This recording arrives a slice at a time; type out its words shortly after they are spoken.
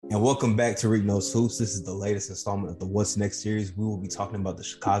And welcome back to Reek Knows Hoops. This is the latest installment of the What's Next series. We will be talking about the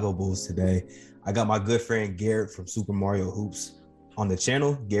Chicago Bulls today. I got my good friend Garrett from Super Mario Hoops on the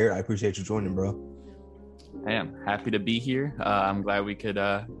channel. Garrett, I appreciate you joining, bro. Hey, I'm happy to be here. I'm glad we could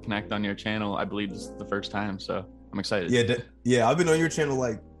connect on your channel. I believe this is the first time, so I'm excited. Yeah, I've been on your channel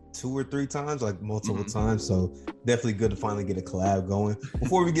like 2 or 3 times, like multiple times. So definitely good to finally get a collab going.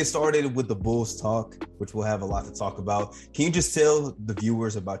 Before we get started with the Bulls talk, which we'll have a lot to talk about, can you just tell the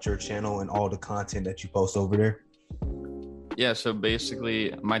viewers about your channel and all the content that you post over there? Yeah, so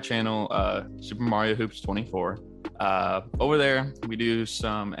basically my channel, Super Mario Hoops 24. Over there, we do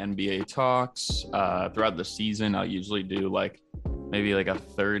some NBA talks. Throughout the season, I'll usually do maybe a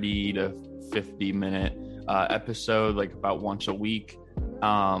 30 to 50 minute episode, like about once a week.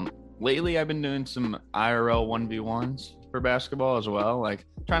 Lately I've been doing some IRL 1v1s for basketball as well, like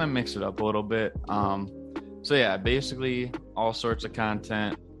trying to mix it up a little bit. So yeah, basically all sorts of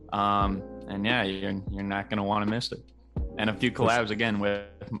content. And yeah, you're not going to want to miss it. And a few collabs again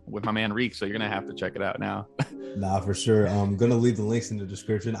with my man Reek, so you're going to have to check it out now. Nah, for sure. I'm going to leave the links in the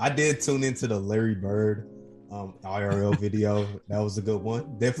description. I did tune into the Larry Bird IRL video. That was a good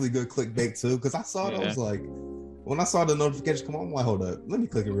one. Definitely good clickbait too, because I saw it, I was like, when I saw the notification come on, I'm like, hold up, let me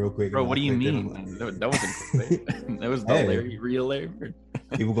click it real quick. Bro, what do you mean? That wasn't clickbait. That was the real Larry Bird.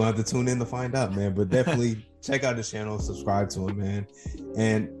 People gonna have to tune in to find out, man. But definitely check out the channel, subscribe to him, man.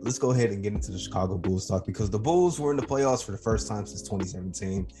 And let's go ahead and get into the Chicago Bulls talk, because the Bulls were in the playoffs for the first time since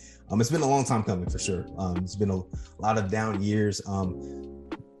 2017. It's been a long time coming for sure. It's been a lot of down years.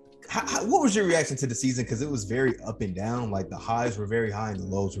 What was your reaction to the season? Because it was very up and down. Like the highs were very high and the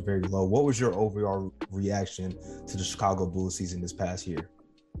lows were very low. What was your overall reaction to the Chicago Bulls season this past year?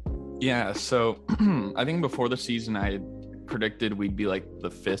 Yeah, so I think before the season, I predicted we'd be like the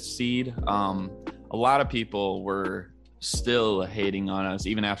 5th seed. A lot of people were still hating on us,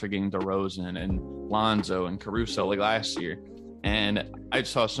 even after getting DeRozan and Lonzo and Caruso like last year. And I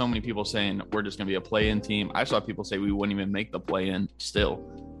saw so many people saying we're just going to be a play-in team. I saw people say we wouldn't even make the play-in still.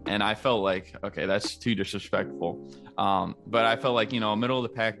 And I felt like, okay, that's too disrespectful. But I felt like, a middle of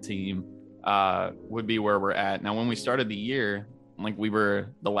the pack team would be where we're at. Now, when we started the year, like we were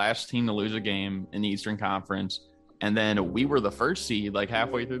the last team to lose a game in the Eastern Conference. And then we were the first seed like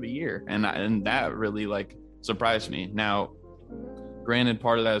halfway through the year. And that really surprised me. Now, granted,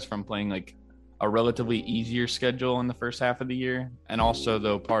 part of that is from playing like a relatively easier schedule in the first half of the year. And also,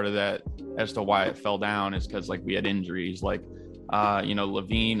 though, part of that as to why it fell down is because we had injuries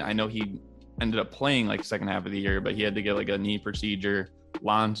LaVine, I know he ended up playing second half of the year, but he had to get a knee procedure.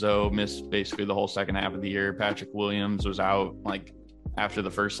 Lonzo missed basically the whole second half of the year. Patrick Williams was out after the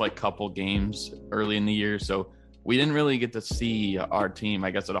first couple games early in the year. So we didn't really get to see our team,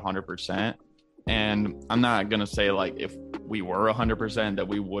 I guess, at 100%. And I'm not going to say if we were 100% that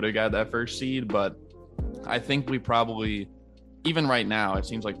we would have got that first seed, but I think we probably, even right now, it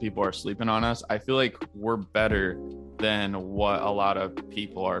seems like people are sleeping on us. I feel like we're better than what a lot of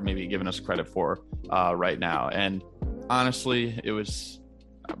people are maybe giving us credit for right now. And honestly, it was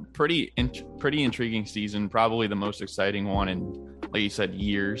a pretty intriguing season, probably the most exciting one in, like you said,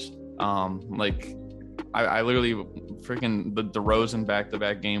 years. I literally freaking the DeRozan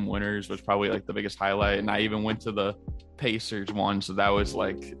back-to-back game winners was probably the biggest highlight. And I even went to the Pacers one. So that was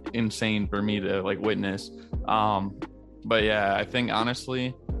insane for me to witness. But yeah, I think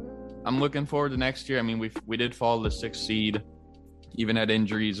honestly, I'm looking forward to next year. I mean, we did fall to the 6th seed, even had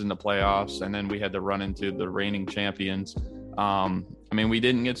injuries in the playoffs, and then we had to run into the reigning champions. I mean, we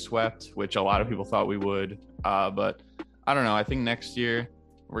didn't get swept, which a lot of people thought we would. But I don't know. I think next year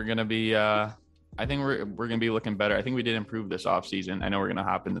we're gonna be. I think we're gonna be looking better. I think we did improve this offseason. I know we're gonna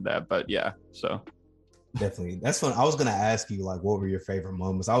hop into that, but yeah. So definitely, that's fun. I was gonna ask you what were your favorite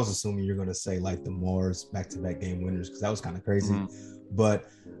moments. I was assuming you're gonna say the Mars back-to-back game winners, because that was kind of crazy. But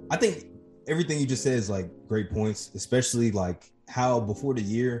I think everything you just said is great points, especially how before the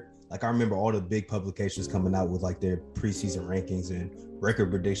year, I remember all the big publications coming out with their preseason rankings and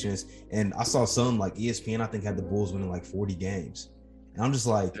record predictions. And I saw some ESPN, I think, had the Bulls winning 40 games. And I'm just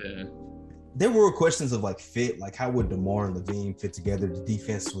there were questions of fit, how would DeMar and LaVine fit together? The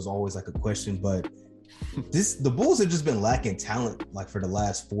defense was always a question, but the Bulls have just been lacking talent for the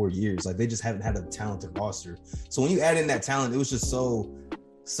last 4 years. They just haven't had a talented roster. So when you add in that talent, it was just so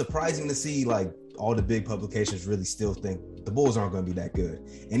surprising to see all the big publications really still think the Bulls aren't going to be that good.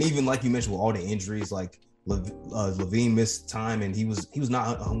 And even you mentioned with all the injuries, LaVine missed time and he was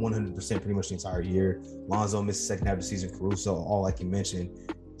not 100% pretty much the entire year. Lonzo missed the second half of the season. Caruso, all you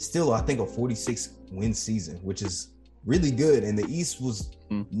mentioned. Still, I think a 46 win season, which is really good, and the East was,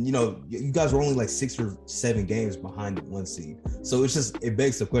 you guys were only like 6 or 7 games behind the 1 seed. So it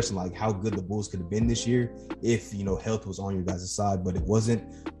begs the question like how good the Bulls could have been this year if health was on your guys' side, but it wasn't.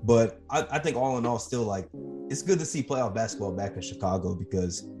 But I think all in all, still like it's good to see playoff basketball back in Chicago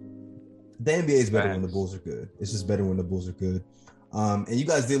because the NBA is better when the Bulls are good. It's just better when the Bulls are good. And you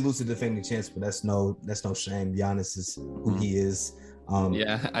guys did lose the defending champs, but that's no shame. Giannis is who he is.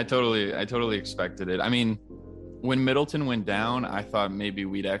 Yeah, I totally expected it. I mean, when Middleton went down, I thought maybe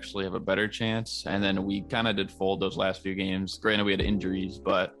we'd actually have a better chance, and then we kind of did fold those last few games. Granted, we had injuries,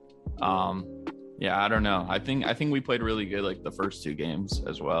 but yeah, I don't know. I think we played really good like the first 2 games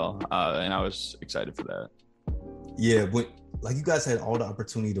as well, and I was excited for that. Yeah, but like you guys had all the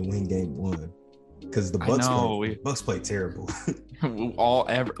opportunity to win game 1 because the Bucks played terrible.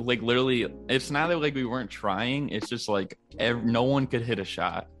 Literally, it's not that like we weren't trying. It's just like no one could hit a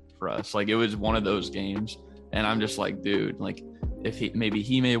shot for us. Like it was one of those games. And I'm just like, dude, like if he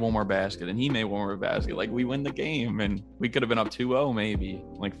made one more basket and he made one more basket, like we win the game and we could have been up 2-0 maybe,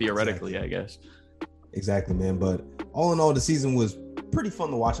 like theoretically, exactly. I guess. Exactly, man. But all in all, the season was pretty fun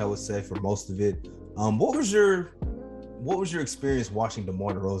to watch, I would say, for most of it. What was your experience watching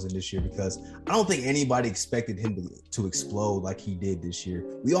DeMar DeRozan this year? Because I don't think anybody expected him to explode like he did this year.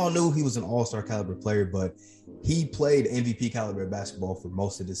 We all knew he was an all-star caliber player, but he played MVP caliber basketball for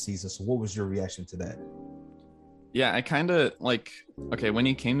most of the season. So what was your reaction to that? Yeah, I kind of when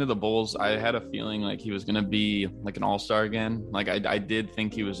he came to the Bulls, I had a feeling like he was going to be like an all-star again. Like I did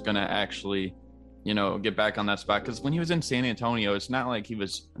think he was going to actually, get back on that spot. Because when he was in San Antonio, it's not like he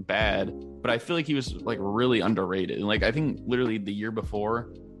was bad, but I feel like he was like really underrated. And like, I think literally the year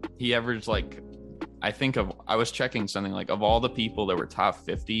before he averaged I was checking something like of all the people that were top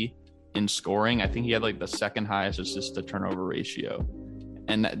 50 in scoring, I think he had like the second highest assist to turnover ratio.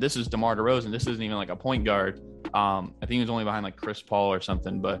 And this is DeMar DeRozan. This isn't even like a point guard. I think he was only behind like Chris Paul or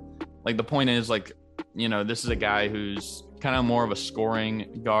something, but like the point is like, this is a guy who's kind of more of a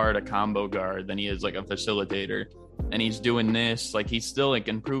scoring guard, a combo guard than he is like a facilitator. And he's doing this, like he's still like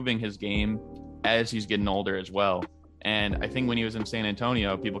improving his game as he's getting older as well. And I think when he was in San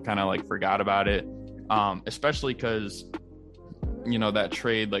Antonio, people kind of like forgot about it. Especially because, that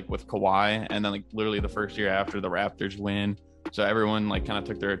trade like with Kawhi and then like literally the first year after the Raptors win. So everyone like kind of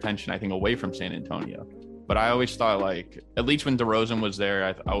took their attention, I think, away from San Antonio. But I always thought like, at least when DeRozan was there,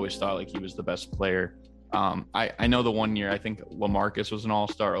 I always thought like he was the best player. I know the one year, I think LaMarcus was an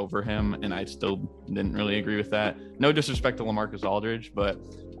all-star over him, and I still didn't really agree with that. No disrespect to LaMarcus Aldridge, but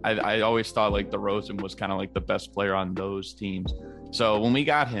I always thought like DeRozan was kind of like the best player on those teams. So when we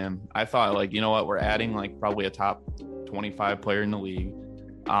got him, I thought like, we're adding like probably a top 25 player in the league.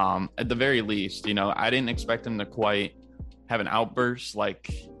 At the very least, I didn't expect him to quite have an outburst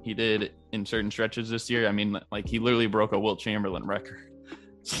like he did in certain stretches this year. I mean, like he literally broke a Wilt Chamberlain record.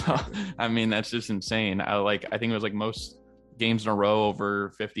 So, I mean, that's just insane. I think it was like most games in a row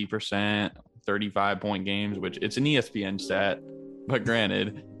over 50%, 35-point games, which it's an ESPN stat, but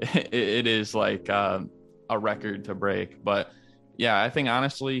granted, it is like a record to break. But yeah, I think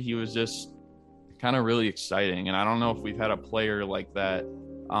honestly, he was just kind of really exciting. And I don't know if we've had a player like that,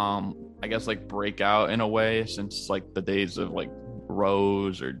 I guess like break out in a way since like the days of like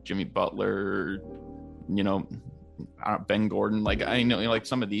Rose or Jimmy Butler, or, Ben Gordon. Like I know like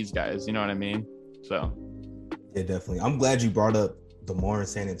some of these guys, you know what I mean? So yeah, definitely. I'm glad you brought up DeMar in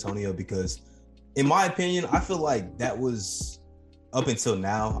San Antonio because in my opinion, I feel like that was up until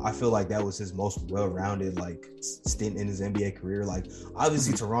now, I feel like that was his most well-rounded like stint in his NBA career. Like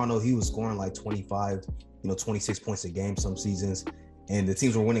obviously Toronto, he was scoring like 25, 26 points a game some seasons. And the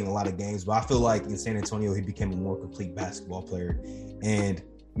teams were winning a lot of games, but I feel like in San Antonio, he became a more complete basketball player. And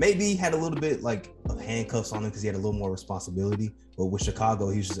maybe had a little bit like of handcuffs on him because he had a little more responsibility. But with Chicago,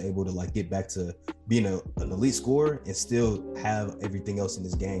 he was just able to like get back to being an elite scorer and still have everything else in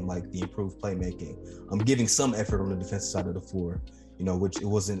his game, like the improved playmaking. Giving some effort on the defensive side of the floor, which it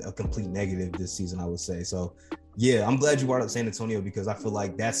wasn't a complete negative this season, I would say. So yeah, I'm glad you brought up San Antonio because I feel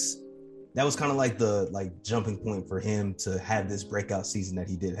like that was kind of like the jumping point for him to have this breakout season that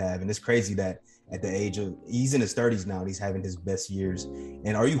he did have. And it's crazy that at the age of, he's in his 30s now and he's having his best years.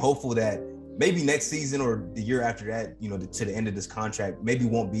 And are you hopeful that maybe next season or the year after that, to the end of this contract, maybe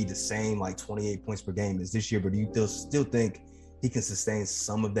won't be the same like 28 points per game as this year, but do you still think he can sustain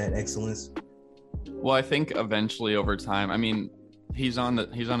some of that excellence? Well, I think eventually over time, I mean, he's on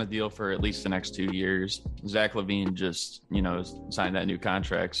a deal for at least the next 2 years. Zach LaVine just, signed that new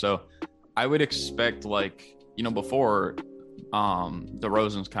contract. So I would expect before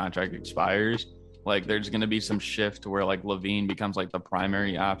DeRozan's contract expires, like there's going to be some shift where like LaVine becomes like the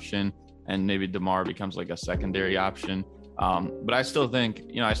primary option and maybe DeMar becomes like a secondary option. But I still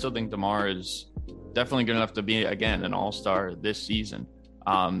think DeMar is definitely good enough to be, again, an all-star this season.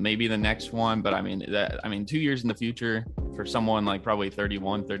 Maybe the next one, but I mean 2 years in the future for someone like probably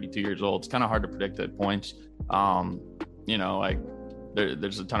 31, 32 years old, it's kind of hard to predict at points. Like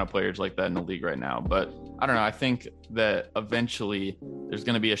there's a ton of players like that in the league right now, but I don't know. I think that eventually there's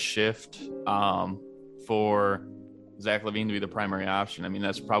going to be a shift for Zach LaVine to be the primary option. I mean,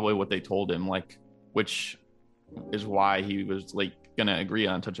 that's probably what they told him, like, which is why he was like going to agree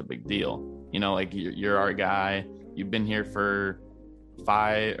on such a big deal. Like you're our guy. You've been here for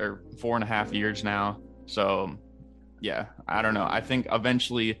 5 or 4.5 years now. So yeah, I don't know. I think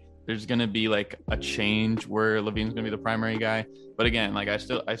eventually there's going to be like a change where LaVine's going to be the primary guy. But again, like I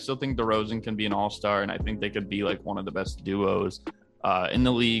still think DeRozan can be an all-star, and I think they could be like one of the best duos in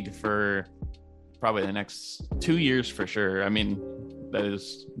the league for probably the next 2 years for sure. I mean, that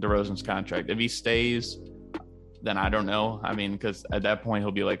is DeRozan's contract. If he stays, then I don't know. I mean, because at that point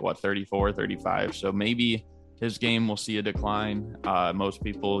he'll be like 34, 35. So maybe his game will see a decline. Most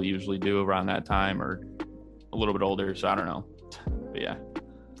people usually do around that time or a little bit older. So I don't know. But yeah.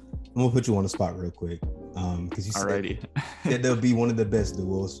 I'm gonna put you on the spot real quick. Because you said they'll be one of the best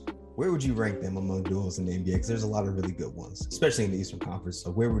duos. Where would you rank them among duos in the NBA? Because there's a lot of really good ones, especially in the Eastern Conference.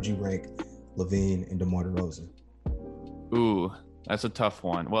 So where would you rank LaVine and DeMar DeRozan? Ooh, that's a tough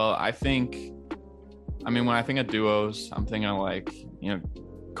one. Well, when I think of duos, I'm thinking of like,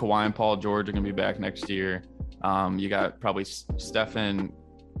 Kawhi and Paul George are going to be back next year. You got probably Stephen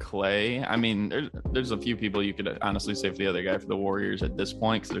Clay. I mean, there's a few people you could honestly say for the other guy for the Warriors at this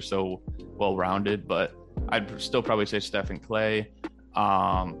point because they're so well-rounded, but I'd still probably say Stephen Clay.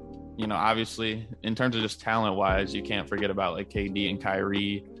 Obviously, in terms of just talent-wise, you can't forget about like KD and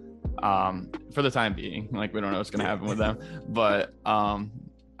Kyrie for the time being. Like, we don't know what's going to happen with them. But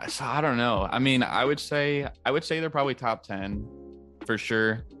so I don't know. I mean, I would say they're probably top 10 for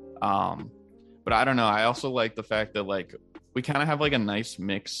sure. But I don't know. I also like the fact that like we kind of have like a nice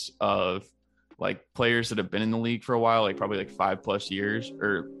mix of like players that have been in the league for a while, like probably like 5+ years,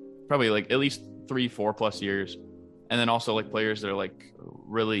 or probably like at least 3-4+ years. And then also like players that are like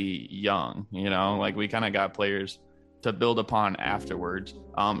really young, like we kind of got players to build upon afterwards.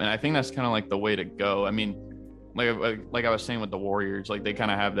 And I think that's kind of like the way to go. I mean, like I was saying with the Warriors, like they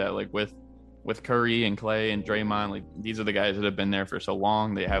kind of have that like with Curry and Clay and Draymond, like these are the guys that have been there for so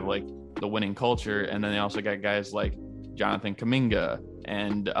long. They have like the winning culture. And then they also got guys like Jonathan Kuminga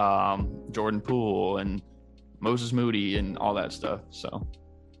and Jordan Poole and Moses Moody and all that stuff. So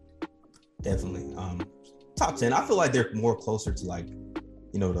definitely top 10. I feel like they're more closer to like,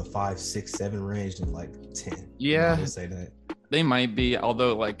 the 5, 6, 7 range than like 10. Yeah, I would say that they might be,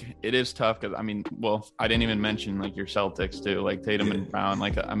 although like it is tough because I mean, well, I didn't even mention like your Celtics too, like Tatum and Brown.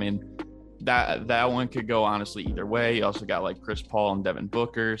 Like, I mean, that one could go honestly either way. You also got like Chris Paul and Devin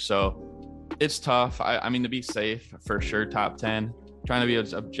Booker, so it's tough. I mean, to be safe, for sure, top 10. Trying to be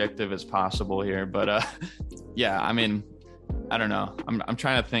as objective as possible here, but yeah. I mean, I don't know. I'm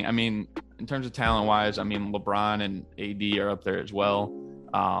trying to think. I mean, in terms of talent wise, I mean, LeBron and AD are up there as well.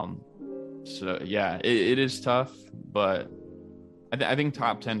 So yeah, it is tough, but I think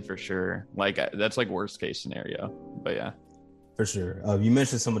top 10 for sure. Like that's like worst case scenario, but yeah. For sure. You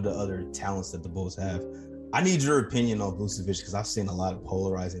mentioned some of the other talents that the Bulls have. I need your opinion on Vucevic because I've seen a lot of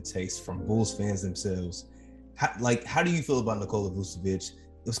polarizing takes from Bulls fans themselves. How do you feel about Nikola Vucevic?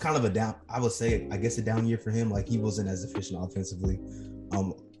 It was kind of a down, I would say, I guess a down year for him. Like he wasn't as efficient offensively.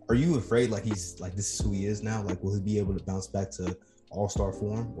 Are you afraid like he's like this is who he is now? Like will he be able to bounce back to all-star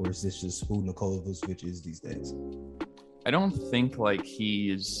form, or is this just who Nikola Vucevic is these days? I don't think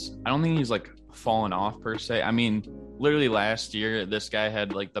he's like fallen off per se. I mean, literally last year, this guy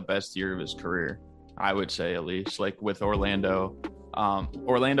had like the best year of his career, I would say, at least, like with Orlando,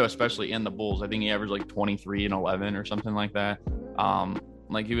 especially in the Bulls. I think he averaged like 23 and 11 or something like that.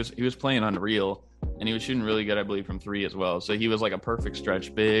 Like he was playing unreal, and he was shooting really good, I believe, from 3 as well. So he was like a perfect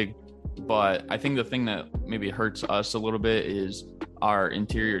stretch big. But I think the thing that maybe hurts us a little bit is our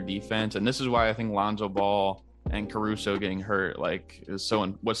interior defense. And this is why I think Lonzo Ball and Caruso getting hurt was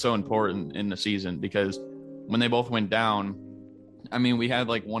so important in the season, because when they both went down, I mean, we had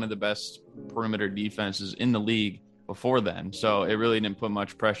like one of the best perimeter defenses in the league before then. So it really didn't put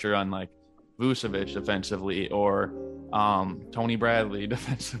much pressure on like Vucevic defensively or Tony Bradley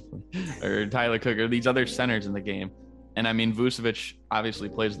defensively or Tyler Cook or these other centers in the game. And I mean, Vucevic obviously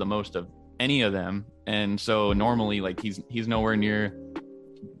plays the most of any of them. And so normally like he's nowhere near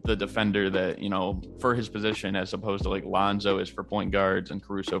the defender that, for his position, as opposed to like Lonzo is for point guards and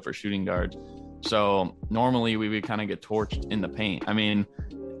Caruso for shooting guards. So normally we would kind of get torched in the paint. I mean,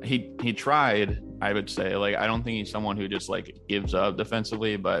 he tried, I would say. Like, I don't think he's someone who just like gives up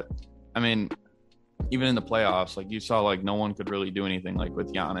defensively, but I mean, even in the playoffs, like you saw, like no one could really do anything like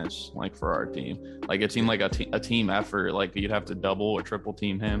with Giannis, like for our team. Like it seemed like a team effort. Like you'd have to double or triple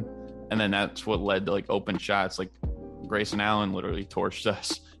team him, and then that's what led to like open shots. Like Grayson Allen literally torched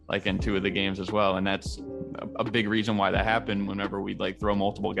us like in 2 of the games as well, and that's a big reason why that happened. Whenever we'd like throw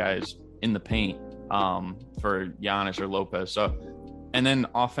multiple guys in the paint for Giannis or Lopez. So, and then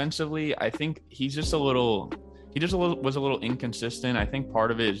offensively, I think he's just a little. He just was a little inconsistent. I think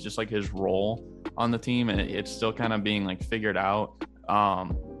part of it is just like his role on the team, and it's still kind of being like figured out.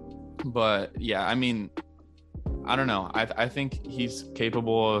 But yeah, I mean, I don't know. I think he's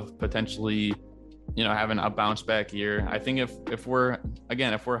capable of potentially, having a bounce back year. I think if we're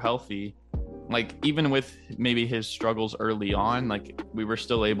healthy, like even with maybe his struggles early on, like we were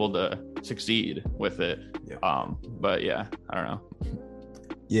still able to succeed with it. Yeah. But yeah, I don't know.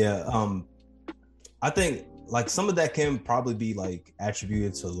 Yeah. I think like some of that can probably be like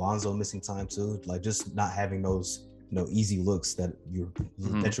attributed to Lonzo missing time too, like just not having those easy looks that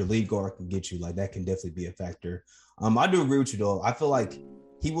your lead guard can get you. Like that can definitely be a factor. I do agree with you though. I feel like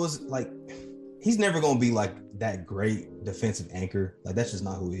he's never going to be like that great defensive anchor. Like that's just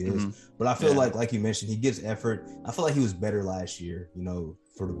not who he is. But I feel like you mentioned, he gives effort. I feel like he was better last year,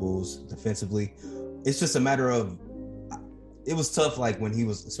 for the Bulls defensively. It's just a matter of, it was tough, like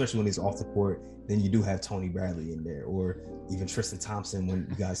especially when he's off the court. Then you do have Tony Bradley in there, or even Tristan Thompson when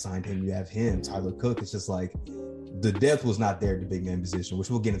you guys signed him. You have him, Tyler Cook. It's just like the depth was not there at the big man position, which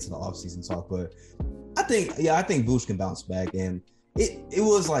we'll get into the offseason talk. But I think Vooch can bounce back, and it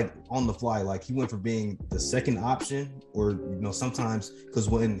was like on the fly. Like he went from being the second option, or sometimes because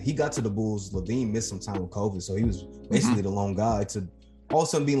when he got to the Bulls, Levine missed some time with COVID, so he was basically the lone guy, to all of a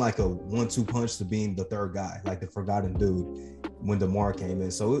sudden being like a 1-2 punch to being the third guy, like the forgotten dude when DeMar came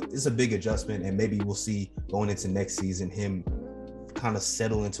in. So it's a big adjustment, and maybe we'll see going into next season him kind of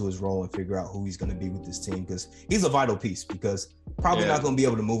settle into his role and figure out who he's going to be with this team, because he's a vital piece, because probably not going to be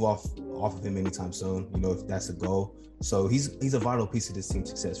able to move off of him anytime soon, if that's the goal. So he's a vital piece of this team's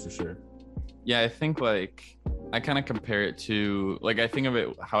success for sure. Yeah, I think like I kind of compare it to like I think of it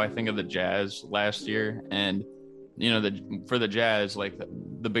how I think of the Jazz last year, and for the Jazz, like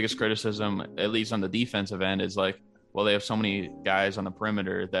the biggest criticism, at least on the defensive end, is like, well, they have so many guys on the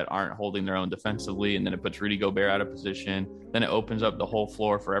perimeter that aren't holding their own defensively, and then it puts Rudy Gobert out of position. Then it opens up the whole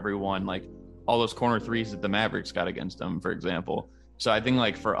floor for everyone, like all those corner threes that the Mavericks got against them, for example. So I think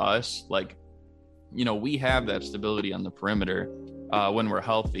like for us, like, we have that stability on the perimeter when we're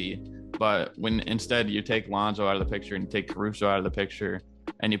healthy, but when instead you take Lonzo out of the picture and you take Caruso out of the picture,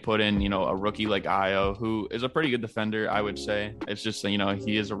 and you put in, a rookie like Ayo, who is a pretty good defender, I would say. It's just,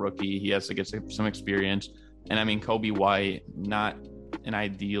 he is a rookie. He has to get some experience. And I mean, Kobe White, not an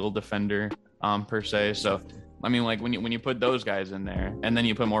ideal defender per se. So, I mean, like when you put those guys in there, and then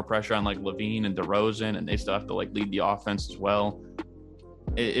you put more pressure on like Levine and DeRozan, and they still have to like lead the offense as well,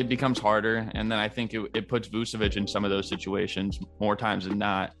 it becomes harder. And then I think it puts Vucevic in some of those situations more times than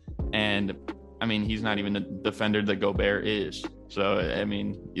not. And I mean, he's not even the defender that Gobert is. So, I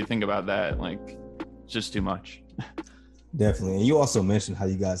mean, you think about that, like, it's just too much. Definitely. And you also mentioned how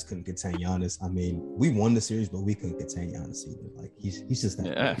you guys couldn't contain Giannis. I mean, we won the series, but we couldn't contain Giannis either. Like, he's just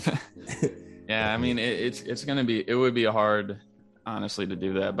that. Yeah. Yeah, I mean, it would be hard, honestly, to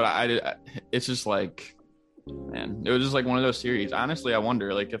do that. But it's just like, man, it was just like one of those series. Honestly, I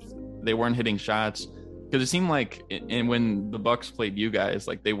wonder, like, if they weren't hitting shots, because it seemed like when the Bucks played you guys,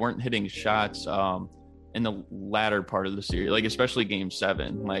 like they weren't hitting shots in the latter part of the series, like especially Game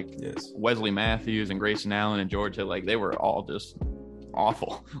 7. Like Wesley Matthews and Grayson Allen and George Hill, like they were all just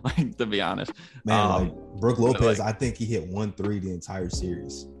awful, like to be honest. Man, like Brook Lopez, like, I think he hit 1-3 the entire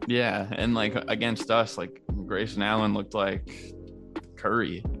series. Yeah, and like against us, like Grayson Allen looked like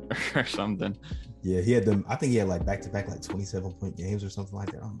Curry or something. Yeah, he had them. I think he had like back-to-back like 27-point games or something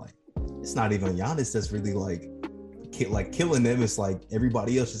like that. I'm like, it's not even Giannis that's really like killing them. It's like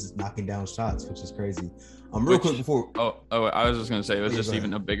everybody else is just knocking down shots, which is crazy. Real quick before. I was just gonna say it was just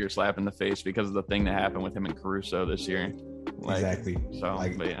even a bigger slap in the face because of the thing that happened with him and Caruso this year. Like, exactly. So,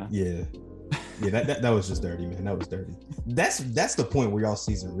 like, but yeah. That was just dirty, man. That was dirty. That's the point where y'all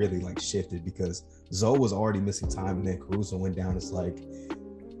season really like shifted, because Zoe was already missing time, and then Caruso went down. It's like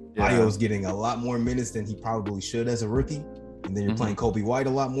Ayo's getting a lot more minutes than he probably should as a rookie. And then you're playing Kobe White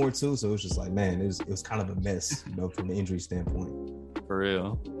a lot more too. So it was just like, man, it was kind of a mess, from the injury standpoint. For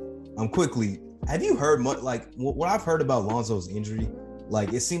real. Quickly, have you heard much, like what I've heard about Lonzo's injury?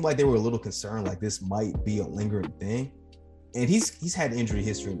 Like it seemed like they were a little concerned, like this might be a lingering thing. And he's had injury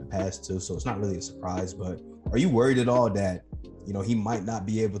history in the past too, so it's not really a surprise. But are you worried at all that he might not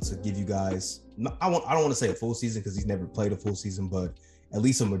be able to give you guys. I don't want to say a full season because he's never played a full season, but at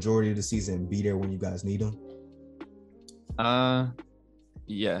least a majority of the season and be there when you guys need him.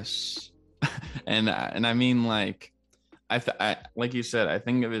 Yes, and I mean like. I like you said, I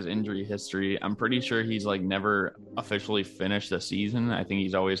think of his injury history. I'm pretty sure he's like never officially finished a season. I think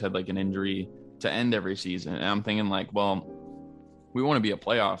he's always had like an injury to end every season. And I'm thinking like, well, we want to be a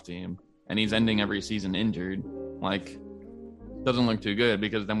playoff team, and he's ending every season injured. Like, doesn't look too good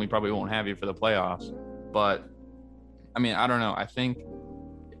because then we probably won't have you for the playoffs. But I mean, I don't know. I think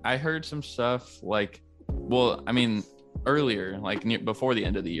I heard some stuff like, well, I mean, earlier, like before the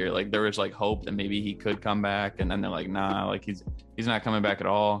end of the year, like there was like hope that maybe he could come back, and then they're like, nah, like he's not coming back at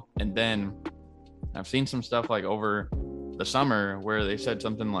all. And then I've seen some stuff like over the summer where they said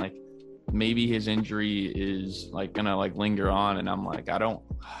something like maybe his injury is like gonna like linger on, and I'm like, I don't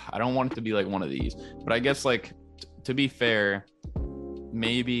want it to be like one of these. But I guess like to be fair,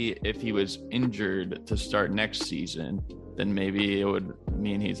 maybe if he was injured to start next season, then maybe it would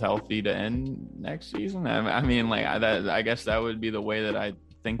mean he's healthy to end next season. I mean, like I guess that would be the way that I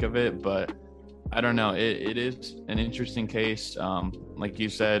think of it, but I don't know. It is an interesting case. Like you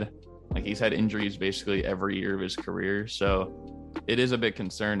said, like he's had injuries basically every year of his career, so it is a bit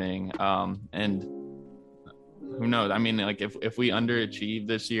concerning. And who knows? I mean, like if we underachieve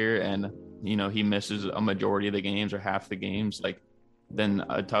this year and he misses a majority of the games or half the games, like then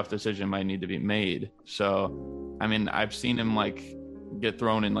a tough decision might need to be made. So, I mean, I've seen him like get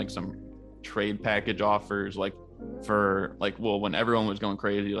thrown in like some trade package offers, like for like, well, when everyone was going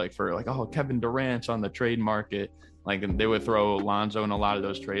crazy, like for like, oh, Kevin Durant's on the trade market, like they would throw Lonzo in a lot of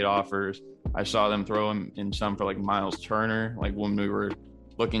those trade offers. I saw them throw him in some for like Miles Turner, like when we were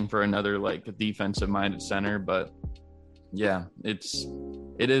looking for another like defensive minded center. But yeah, it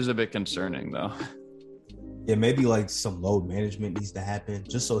is a bit concerning though. Yeah, maybe like some load management needs to happen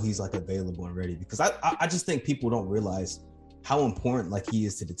just so he's like available and ready, because I just think people don't realize how important like he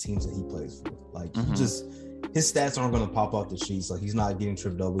is to the teams that he plays for. Like he just, his stats aren't going to pop off the sheets. Like he's not getting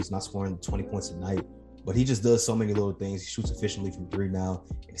triple doubles, he's not scoring 20 points a night, but he just does so many little things. He shoots efficiently from three now,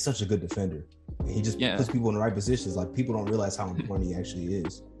 and he's such a good defender. And he just puts people in the right positions. Like people don't realize how important he actually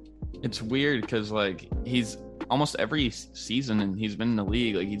is. It's weird because like he's almost every season and he's been in the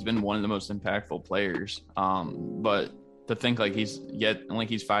league, like he's been one of the most impactful players. But to think like he's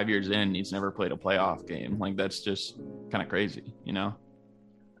 5 years in and he's never played a playoff game, like that's just kind of crazy,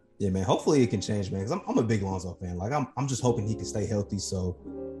 Yeah, man. Hopefully it can change, man. Because I'm a big Lonzo fan. Like I'm just hoping he can stay healthy. So,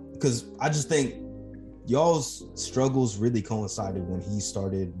 because I just think y'all's struggles really coincided when he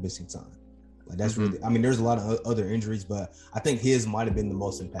started missing time. Like that's really, I mean, there's a lot of other injuries, but I think his might have been the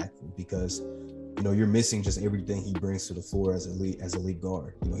most impactful because you're missing just everything he brings to the floor as a lead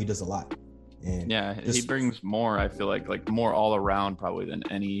guard. He does a lot. And he brings more, I feel like more all around probably than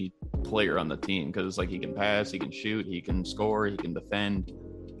any player on the team, because it's like he can pass, he can shoot, he can score, he can defend.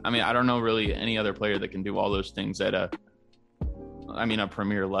 I mean, I don't know really any other player that can do all those things at a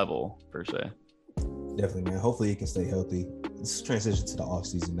premier level per se. Definitely, man. Hopefully he can stay healthy. Let's transition to the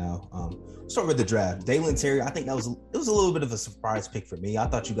offseason now. Start with the draft. Dalen Terry, I think it was a little bit of a surprise pick for me. I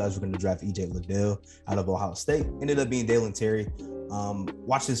thought you guys were going to draft EJ Liddell out of Ohio State. Ended up being Dalen Terry.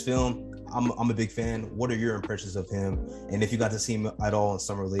 Watch this film. I'm a big fan. What are your impressions of him? And if you got to see him at all in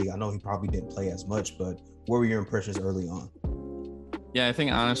Summer League, I know he probably didn't play as much, but what were your impressions early on? Yeah, I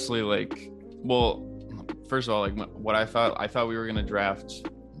think honestly, first of all, what I thought we were going to draft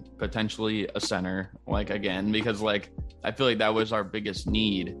potentially a center, again, because I feel like that was our biggest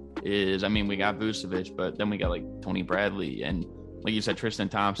need is, we got Vucevic, but then we got Tony Bradley and like you said, Tristan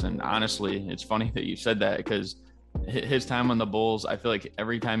Thompson. Honestly, it's funny that you said that because his time on the Bulls, I feel like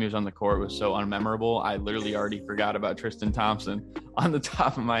every time he was on the court was so unmemorable. I literally already forgot about Tristan Thompson on the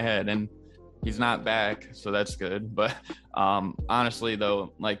top of my head, and he's not back, so that's good. But honestly,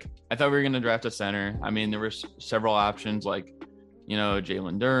 though, I thought we were going to draft a center. There were several options,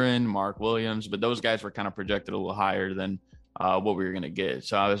 Jalen Duren, Mark Williams, but those guys were kind of projected a little higher than what we were going to get.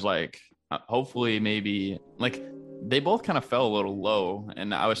 So I was hopefully maybe they both kind of fell a little low,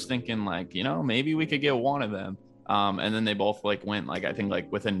 and I was thinking maybe we could get one of them. And then they both went I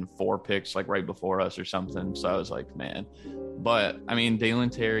think within 4 picks right before us or something. So I was man. But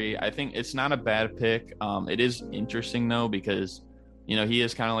Dalen Terry, I think it's not a bad pick. It is interesting though because he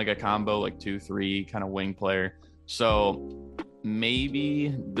is kind of a combo 2-3 kind of wing player. So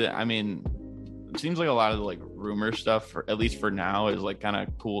maybe it seems like a lot of the rumor stuff, at least for now, is kind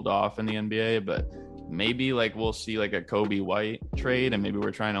of cooled off in the NBA. But maybe we'll see a Kobe White trade, and maybe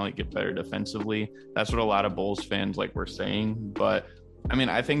we're trying to get better defensively. That's what a lot of Bulls fans were saying. But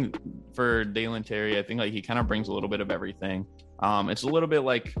I think for Dalen Terry, I think he kind of brings a little bit of everything. It's a little bit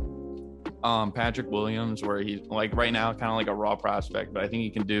like Patrick Williams, where he's like right now kind of like a raw prospect, but I think he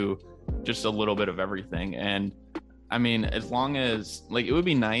can do just a little bit of everything. And I mean, as long as like it would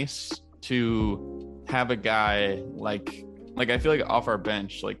be nice to have a guy like I feel like off our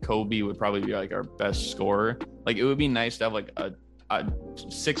bench, like Kobe would probably be like our best scorer. Like it would be nice to have like a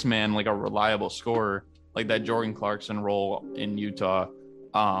 6-man, like a reliable scorer, like that Jordan Clarkson role in Utah,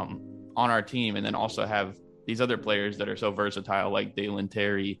 on our team, and then also have these other players that are so versatile, like Dalen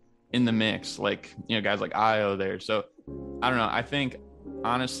Terry in the mix, like, you know, guys like Io there. So I don't know. I think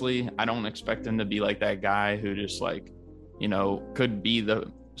honestly, I don't expect him to be like that guy who just like, you know, could be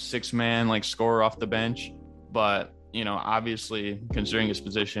the 6-man like scorer off the bench. But, you know, obviously considering his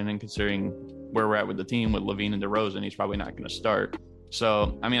position and considering where we're at with the team with LaVine and DeRozan, he's probably not going to start.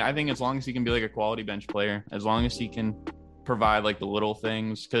 So, I mean, I think as long as he can be like a quality bench player, as long as he can provide like the little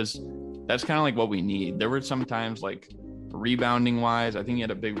things, because that's kind of like what we need. There were some times like rebounding wise, I think he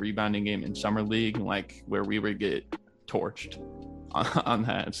had a big rebounding game in summer league, like where we would get torched on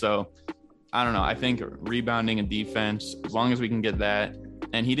that. So I don't know. I think rebounding and defense, as long as we can get that.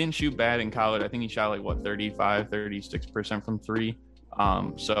 And he didn't shoot bad in college. I think he shot like 36% from three.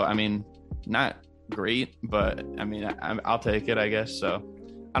 So I mean, not great, but I mean, I'll take it, I guess. So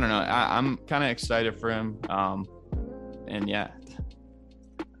I don't know. I'm kind of excited for him. And yeah.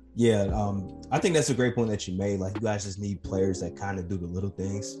 I think that's a great point that you made. Like, you guys just need players that kind of do the little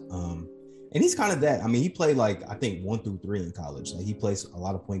things. And he's kind of that. I mean, he played like, I think 1 through 3 in college. Like, he plays a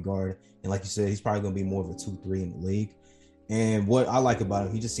lot of point guard. And like you said, he's probably going to be more of a 2-3 in the league. And what I like about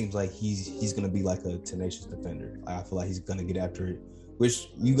him, he just seems like he's going to be like a tenacious defender. Like, I feel like he's going to get after it, which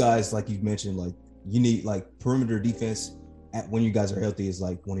you guys, like you've mentioned, like you need like perimeter defense when you guys are healthy is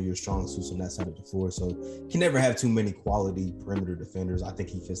like one of your strong suits on that side of the floor. So you can never have too many quality perimeter defenders. I think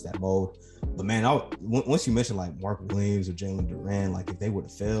he fits that mold. But man, once you mentioned like Mark Williams or Jalen Duran, like if they would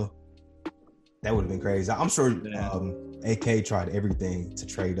have failed, that would have been crazy. I'm sure AK tried everything to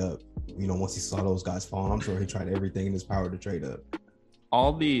trade up. You know, once he saw those guys falling, I'm sure he tried everything in his power to trade up.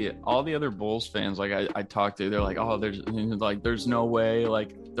 All the other Bulls fans, like I talked to, they're like, oh, there's no way.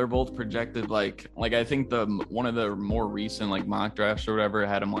 Like they're both projected like I think one of the more recent like mock drafts or whatever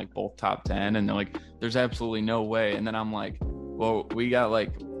had them like both top 10, and they're like, there's absolutely no way. And then I'm like, well, we got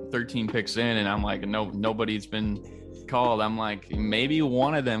like 13 picks in, and I'm like, nobody's been called. I'm like, maybe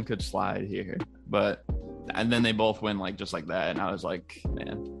one of them could slide here, and then they both win like just like that, and I was like,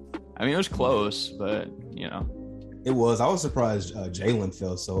 man. I mean, it was close, but you know. It was. I was surprised Jalen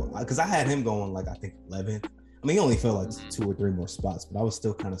fell because I had him going like I think 11th. I mean, he only fell like 2 or 3 more spots, but I was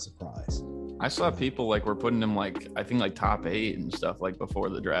still kind of surprised. I saw people like were putting him like I think like top 8 and stuff like before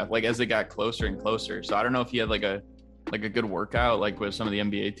the draft, like as it got closer and closer. So I don't know if he had like a good workout like with some of the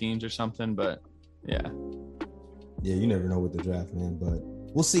NBA teams or something, but yeah. Yeah, you never know with the draft, man. But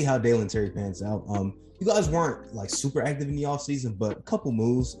we'll see how Dalen Terry pans out. You guys weren't like super active in the offseason, but a couple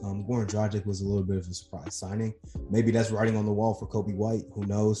moves. Goran Dragic was a little bit of a surprise signing. Maybe that's writing on the wall for Kobe White. Who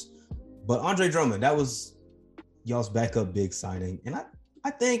knows? But Andre Drummond, that was y'all's backup big signing. And I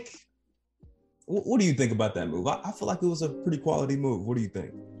think, what do you think about that move? I feel like it was a pretty quality move. What do you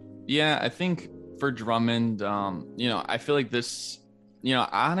think? Yeah, I think for Drummond, you know, I feel like this, you know,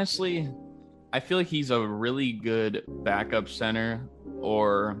 honestly, I feel like he's a really good backup center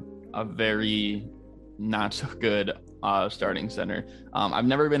or a very not so good starting center. I've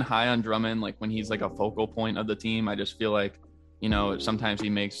never been high on Drummond, like when he's like a focal point of the team. I just feel like, you know, sometimes he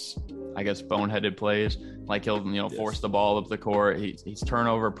makes, I guess, boneheaded plays. Like he'll, you know, force the ball up the court. He's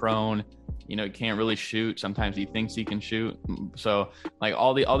turnover prone. You know, he can't really shoot. Sometimes he thinks he can shoot. So like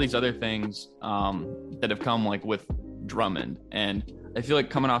all these other things that have come like with Drummond. And I feel like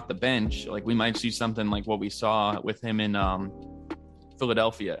coming off the bench, like we might see something like what we saw with him in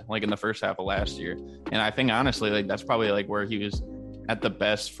Philadelphia, like in the first half of last year. And I think honestly, like that's probably like where he was at the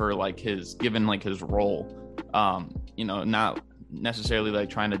best for like his role. You know, not necessarily like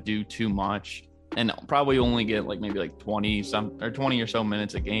trying to do too much, and probably only get like maybe like 20 or so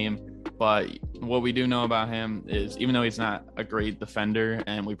minutes a game. But what we do know about him is, even though he's not a great defender,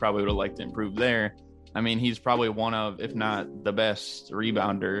 and we probably would have liked to improve there, I mean, he's probably one of, if not the best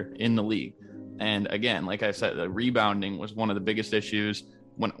rebounder in the league. And again, like I said, the rebounding was one of the biggest issues.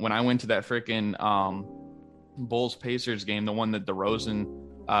 When I went to that freaking Bulls Pacers game, the one that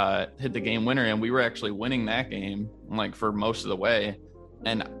DeRozan hit the game winner, and we were actually winning that game like for most of the way.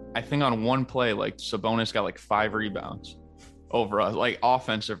 And I think on one play, like Sabonis got like 5 rebounds over us, like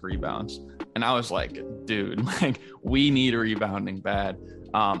offensive rebounds. And I was like, dude, like we need rebounding bad.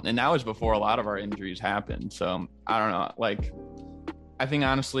 And that was before a lot of our injuries happened. So I don't know, like I think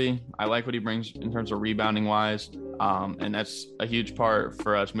honestly, I like what he brings in terms of rebounding wise. And that's a huge part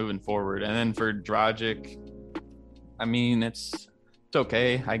for us moving forward. And then for Dragic, I mean, it's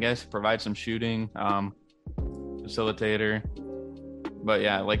okay, I guess. Provide some shooting, facilitator. But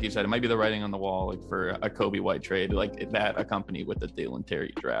yeah, like you said, it might be the writing on the wall, like for a Kobe White trade, like that accompanied with the Dalen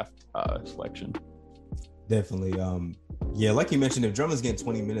Terry draft selection. Definitely. Yeah, like you mentioned, if Drummond's getting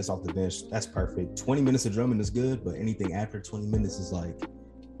 20 minutes off the bench, that's perfect. 20 minutes of Drummond is good, but anything after 20 minutes is like,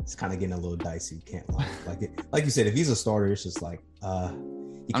 it's kind of getting a little dicey. You can't lie. Like you said, if he's a starter, it's just like,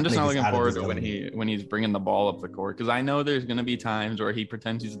 I'm just not looking forward to when he's bringing the ball up the court, because I know there's going to be times where he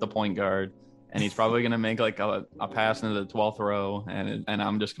pretends he's the point guard and he's probably going to make like a pass into the 12th row and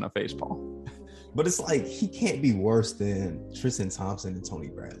I'm just going to face Paul. But it's like he can't be worse than Tristan Thompson and Tony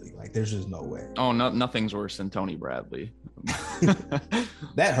Bradley. Like there's just no way. Oh, no, nothing's worse than Tony Bradley.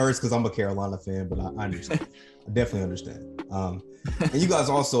 That hurts because I'm a Carolina fan, but I understand. I definitely understand. And you guys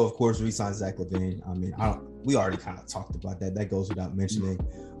also, of course, re-signed Zach LaVine. I mean, we already kind of talked about that. That goes without mentioning.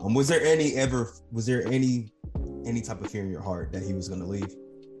 Was there any type of fear in your heart that he was going to leave?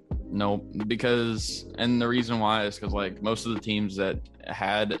 No, because, and the reason why is because like most of the teams that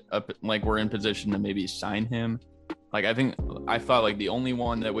were in position to maybe sign him, like I thought like the only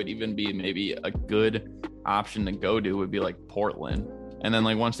one that would even be maybe a good option to go to would be like Portland. And then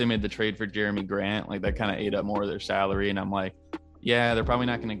like once they made the trade for Jeremy Grant, like that kind of ate up more of their salary. And I'm like, yeah, they're probably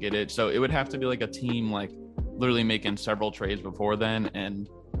not going to get it. So it would have to be like a team like literally making several trades before then. And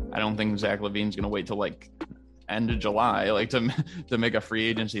I don't think Zach LaVine's going to wait till like end of July, like to make a free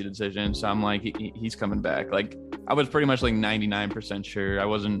agency decision. So I'm like, he's coming back. Like I was pretty much like 99% sure. I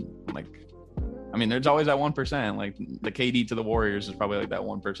wasn't like, I mean, there's always that 1%. Like the KD to the Warriors is probably like that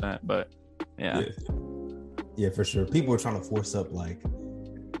 1%. But yeah, for sure. People are trying to force up like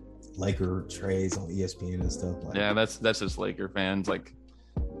Laker trades on ESPN and stuff. Like, yeah, that's just Laker fans. Like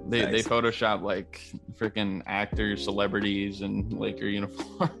they Photoshop like freaking actors, celebrities, and Laker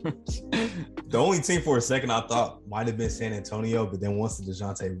uniforms. The only team for a second I thought might have been San Antonio, but then once the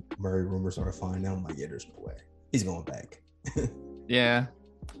DeJounte Murray rumors started flying down, I'm like, yeah, there's no way he's going back. Yeah,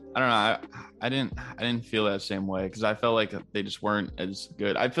 I don't know. I didn't feel that same way because I felt like they just weren't as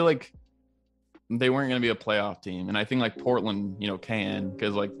good. I feel like they weren't going to be a playoff team, and I think like Portland, can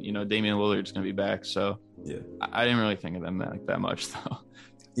because like Damian Lillard's going to be back. So yeah, I didn't really think of them that much though.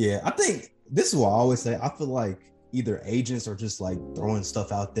 Yeah, I think this is what I always say. I feel like either agents are just like throwing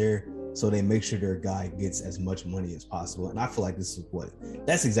stuff out there so they make sure their guy gets as much money as possible. And I feel like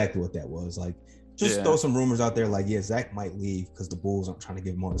that's exactly what that was. Like, just throw some rumors out there like, yeah, Zach might leave because the Bulls aren't trying to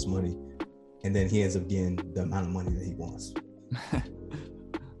give him all this money. And then he ends up getting the amount of money that he wants.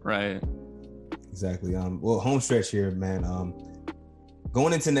 Right. Exactly. Well, home stretch here, man.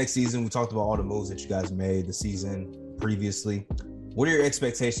 Going into next season, we talked about all the moves that you guys made the season previously. What are your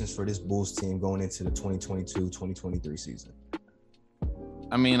expectations for this Bulls team going into the 2022-2023 season?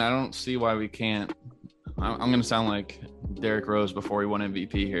 I mean, I don't see why we can't. I'm going to sound like Derrick Rose before he won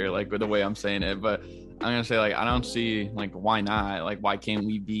MVP here, like with the way I'm saying it. But I'm going to say, like, I don't see, like, why not? Like, why can't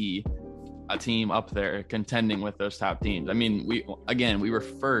we be a team up there contending with those top teams? I mean, we were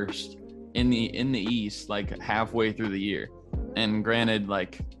first in the East, like, halfway through the year. And granted,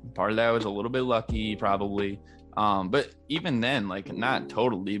 like, part of that was a little bit lucky, probably. But even then, like, not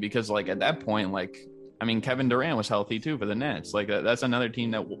totally, because like at that point, like, I mean, Kevin Durant was healthy too for the Nets. Like that's another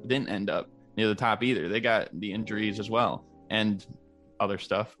team that didn't end up near the top either. They got the injuries as well and other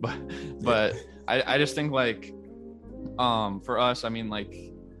stuff. But I just think like, for us, I mean, like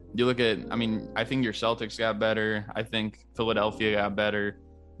you look at, I mean, I think your Celtics got better. I think Philadelphia got better.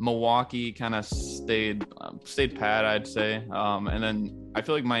 Milwaukee kind of stayed pat, I'd say. And then I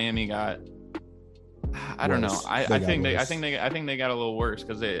feel like Miami got, I don't know. I think they got a little worse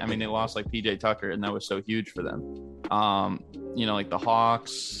because they lost like PJ Tucker and that was so huge for them. Like the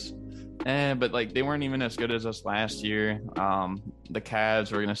Hawks, but like they weren't even as good as us last year. The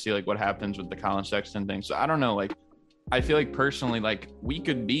Cavs, we're gonna see like what happens with the Colin Sexton thing. So I don't know. Like I feel like personally, like we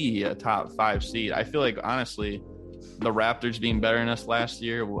could be a top 5 seed. I feel like honestly, the Raptors being better than us last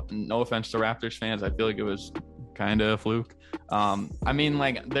year. No offense to Raptors fans, I feel like it was kind of a fluke. I mean,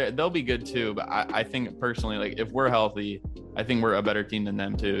 like they'll be good too, but I think personally, like if we're healthy, I think we're a better team than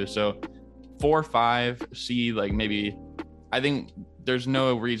them too. So 4-5 seed, like maybe, I think there's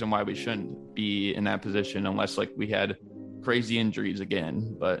no reason why we shouldn't be in that position unless like we had crazy injuries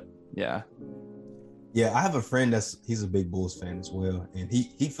again. But yeah, I have a friend he's a big Bulls fan as well, and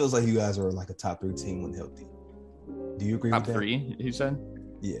he feels like you guys are like a top 3 team when healthy. Do you agree with that? Top 3, he said?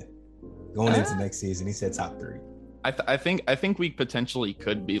 Yeah. Going into next season, he said top 3. I think we potentially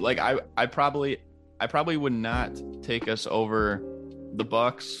could be. Like I probably would not take us over the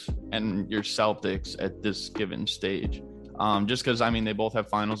Bucks and your Celtics at this given stage. Just because, I mean, they both have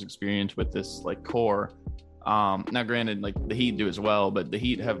finals experience with this like core. Now granted, like the Heat do as well, but the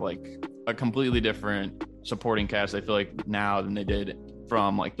Heat have like a completely different supporting cast, I feel like, now than they did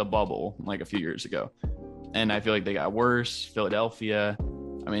from like the bubble like a few years ago. And I feel like they got worse. Philadelphia,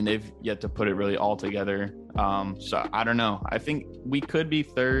 I mean, they've yet to put it really all together. So I don't know. I think we could be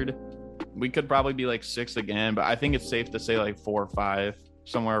third. We could probably be like sixth again, but I think it's safe to say like 4 or 5,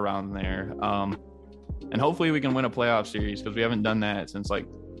 somewhere around there. And hopefully we can win a playoff series, because we haven't done that since like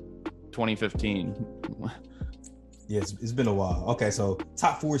 2015. Yeah, it's been a while. Okay, so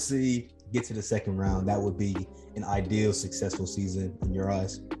top 4 seed, get to the second round. That would be an ideal, successful season in your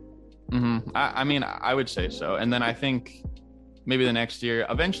eyes. I mean, I would say so. And then I think maybe the next year,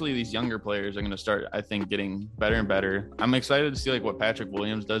 eventually these younger players are going to start, I think, getting better and better. I'm excited to see like what Patrick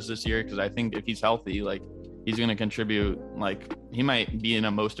Williams does this year, because I think if he's healthy, like he's going to contribute. Like he might be in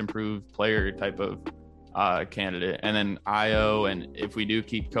a most improved player type of candidate. And then Io, and if we do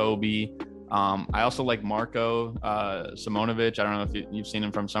keep Kobe, I also like Marko Simonovic. I don't know if you've seen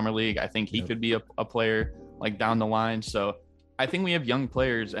him from Summer League. I think he could be a player like down the line. So I think we have young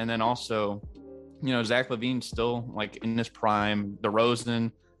players. And then also, you know, Zach LaVine's still like in his prime.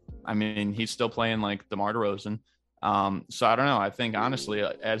 DeRozan, I mean, he's still playing like DeMar DeRozan. So I don't know. I think honestly,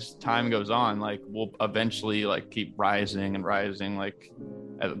 as time goes on, like we'll eventually like keep rising and rising like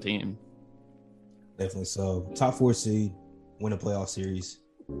as a team. Definitely so. Top 4 seed, win a playoff series.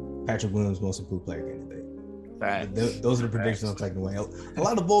 Patrick Williams, most improved player candidate. Those are the predictions I'm taking away. A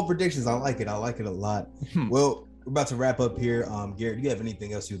lot of bold predictions. I like it. I like it a lot. Well, we're about to wrap up here. Garrett, do you have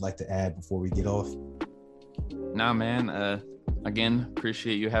anything else you'd like to add before we get off? Nah, man. Again,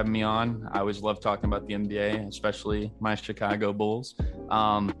 appreciate you having me on. I always love talking about the NBA, especially my Chicago Bulls.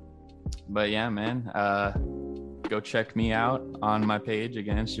 But yeah, man, go check me out on my page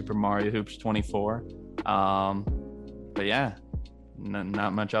again, Super Mario Hoops 24. But yeah,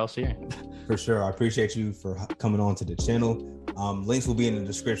 not much else here. For sure. I appreciate you for coming on to the channel. Links will be in the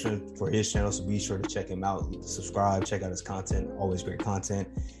description for his channel, so be sure to check him out, subscribe, check out his content. Always great content.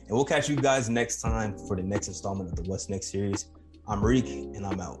 And we'll catch you guys next time for the next installment of the What's Next series. I'm Reek, and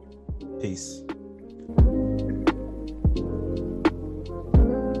I'm out. Peace.